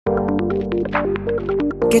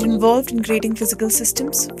Get involved in creating physical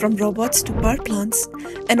systems from robots to power plants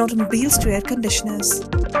and automobiles to air conditioners.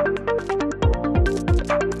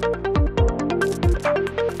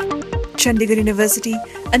 Chandigarh University,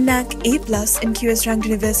 a NAC A+ in QS ranked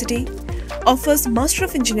university, offers Master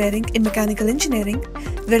of Engineering in Mechanical Engineering,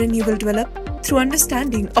 wherein you will develop through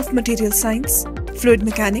understanding of material science, fluid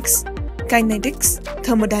mechanics, kinetics,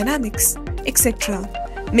 thermodynamics, etc.,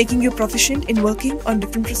 making you proficient in working on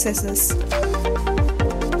different processes.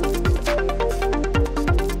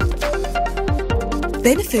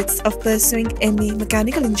 Benefits of pursuing ME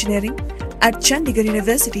Mechanical Engineering at Chandigarh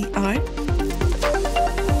University are: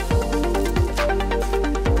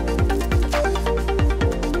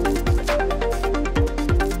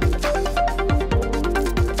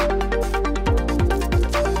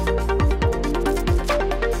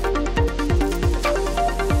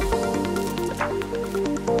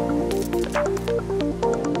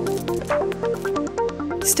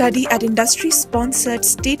 study at industry-sponsored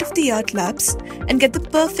state-of-the-art labs and get the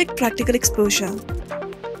perfect practical exposure.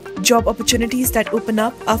 Job opportunities that open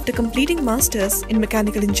up after completing Masters in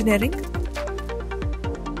Mechanical Engineering.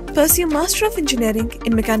 Pursue Master of Engineering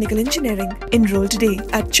in Mechanical Engineering. Enroll today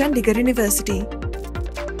at Chandigarh University.